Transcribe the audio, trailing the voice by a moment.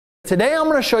Today I'm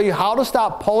going to show you how to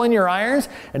stop pulling your irons,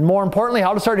 and more importantly,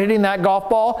 how to start hitting that golf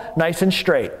ball nice and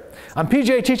straight. I'm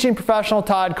PGA teaching professional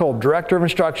Todd Kolb, Director of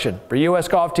Instruction for US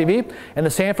Golf TV and the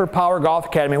Sanford Power Golf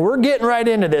Academy. We're getting right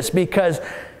into this because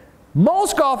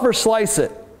most golfers slice it,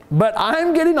 but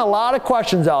I'm getting a lot of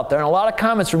questions out there and a lot of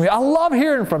comments from you. I love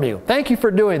hearing from you. Thank you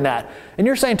for doing that. And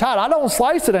you're saying, Todd, I don't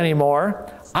slice it anymore.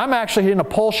 I'm actually hitting a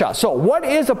pull shot. So what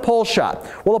is a pull shot?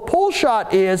 Well, a pull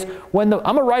shot is when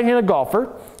I'm a right-handed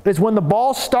golfer, is when the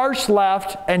ball starts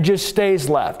left and just stays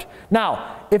left.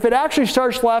 Now, if it actually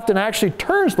starts left and actually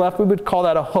turns left, we would call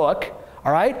that a hook,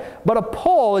 all right? But a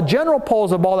pull, a general pull,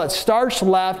 is a ball that starts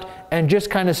left and just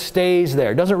kind of stays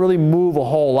there. It doesn't really move a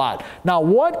whole lot. Now,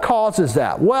 what causes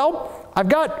that? Well, I've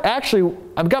got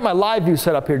my live view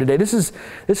set up here today. This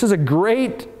is a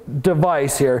great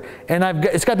device here, and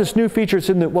it's got this new feature. It's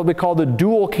in what we call the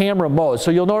dual camera mode. So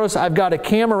you'll notice I've got a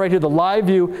camera right here, the live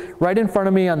view, right in front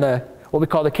of me on what we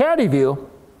call the caddy view.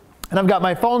 And I've got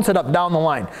my phone set up down the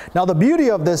line. Now the beauty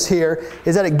of this here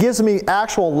is that it gives me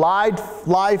actual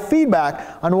live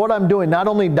feedback on what I'm doing, not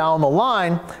only down the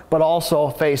line, but also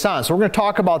face on. So we're going to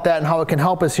talk about that and how it can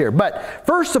help us here. But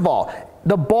first of all,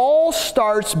 the ball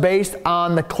starts based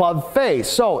on the club face.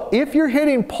 So if you're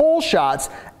hitting pull shots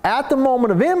at the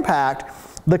moment of impact,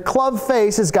 the club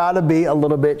face has got to be a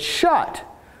little bit shut.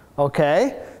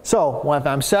 Okay? So if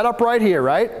I'm set up right here,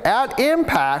 right, at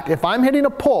impact, if I'm hitting a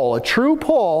pull, a true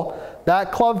pull,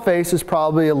 that club face is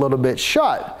probably a little bit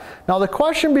shut. Now the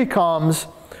question becomes,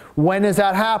 when is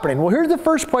that happening? Well, here's the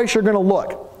first place you're going to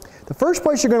look. The first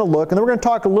place you're going to look, and then we're going to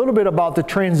talk a little bit about the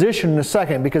transition in a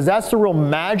second, because that's the real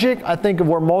magic, I think, of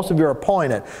where most of you are pulling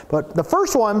it. But the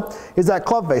first one is that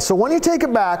club face. So when you take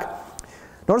it back,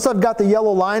 notice I've got the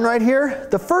yellow line right here.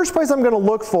 The first place I'm going to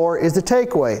look for is the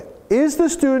takeaway. Is the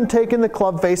student taking the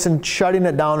club face and shutting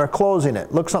it down or closing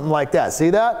it? Look something like that. See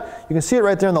that? You can see it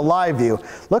right there in the live view.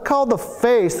 Look how the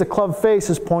club face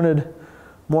is pointed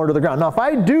more to the ground. Now if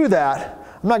I do that,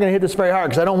 I'm not going to hit this very hard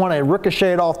because I don't want to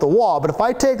ricochet it off the wall, but if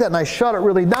I take that and I shut it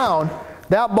really down,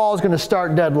 that ball is going to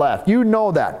start dead left. You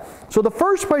know that. So the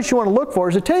first place you want to look for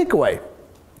is a takeaway.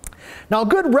 Now a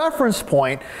good reference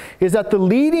point is that the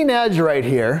leading edge right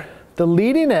here,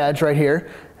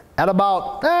 at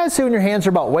about, say when your hands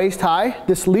are about waist high,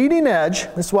 this leading edge,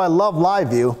 this is why I love live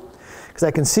view, because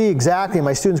I can see exactly,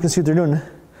 my students can see what they're doing.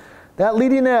 That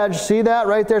leading edge, see that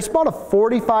right there? It's about a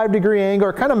 45-degree angle.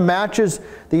 It kind of matches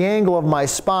the angle of my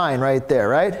spine right there,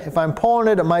 right? If I'm pulling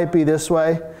it, it might be this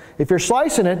way. If you're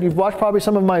slicing it, you've watched probably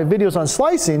some of my videos on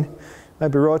slicing, might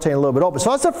be rotating a little bit open.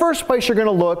 So that's the first place you're going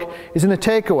to look, is in the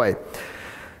takeaway.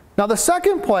 Now the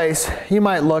second place you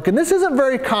might look, and this isn't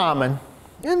very common,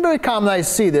 I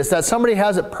see this, that somebody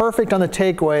has it perfect on the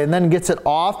takeaway and then gets it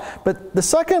off, but the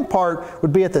second part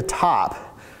would be at the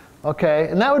top, okay?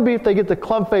 And that would be if they get the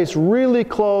club face really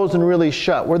closed and really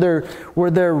shut, where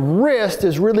their wrist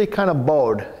is really kind of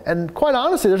bowed. And quite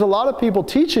honestly, there's a lot of people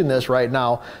teaching this right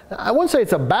now. I wouldn't say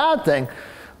it's a bad thing,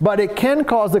 but it can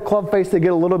cause the club face to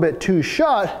get a little bit too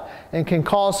shut and can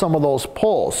cause some of those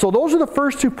pulls. So those are the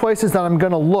first two places that I'm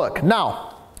going to look. Now,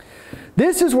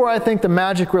 this is where I think the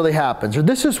magic really happens, or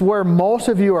this is where most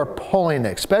of you are pulling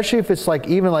it, especially if it's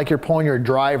even like you're pulling your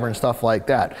driver and stuff like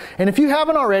that. And if you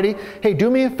haven't already, hey,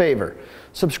 do me a favor.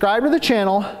 Subscribe to the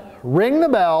channel, ring the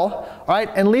bell, all right,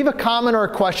 and leave a comment or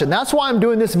a question. That's why I'm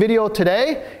doing this video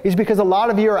today, is because a lot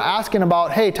of you are asking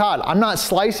about, hey, Todd, I'm not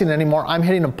slicing anymore, I'm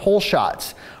hitting the pull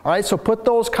shots. All right, so put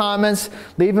those comments,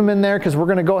 leave them in there, because we're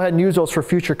going to go ahead and use those for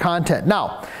future content.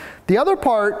 Now, the other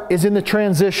part is in the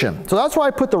transition. So that's why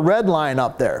I put the red line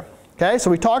up there. Okay,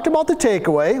 so we talked about the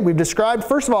takeaway. We've described,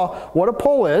 first of all, what a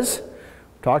pull is.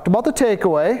 Talked about the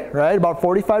takeaway, right, about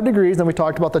 45 degrees, then we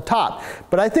talked about the top.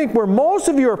 But I think where most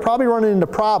of you are probably running into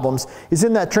problems is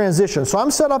in that transition. So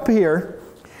I'm set up here.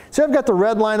 So I've got the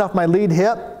red line off my lead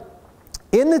hip.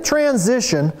 In the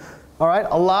transition, all right,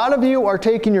 a lot of you are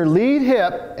taking your lead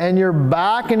hip and you're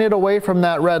backing it away from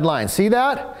that red line. See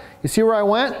that? You see where I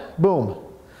went? Boom.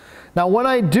 Now when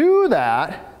I do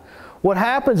that, what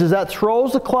happens is that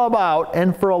throws the club out,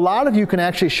 and for a lot of you can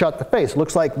actually shut the face. It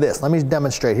looks like this. Let me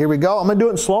demonstrate. Here we go. I'm going to do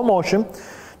it in slow motion.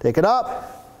 Take it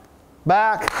up,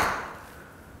 back.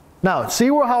 Now see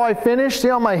how I finished? See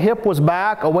how my hip was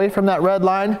back away from that red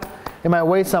line and my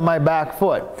weight's on my back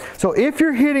foot. So if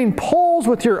you're hitting pulls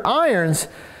with your irons,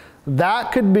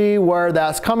 that could be where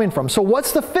that's coming from. So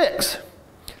what's the fix?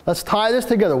 Let's tie this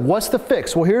together. What's the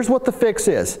fix? Well, here's what the fix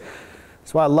is.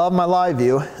 That's why I love my live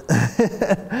view,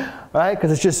 right?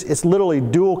 Because it's literally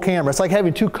dual camera. It's like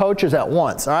having two coaches at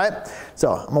once, all right?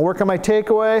 So I'm gonna work on my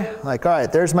takeaway. Like, all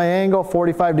right, there's my angle,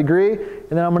 45 degree,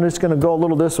 and then I'm just gonna go a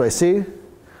little this way, see?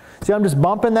 See, I'm just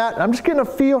bumping that. I'm just getting a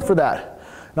feel for that.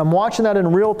 And I'm watching that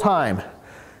in real time.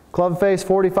 Club face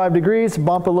 45 degrees,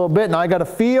 bump a little bit. Now I got a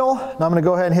feel. Now I'm going to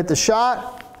go ahead and hit the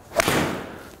shot.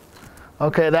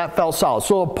 Okay, that felt solid.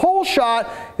 So a pull shot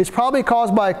is probably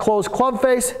caused by a closed club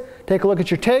face. Take a look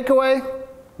at your takeaway.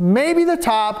 Maybe the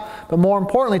top, but more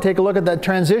importantly, take a look at that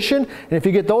transition. And if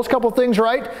you get those couple things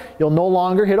right, you'll no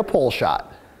longer hit a pull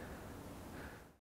shot.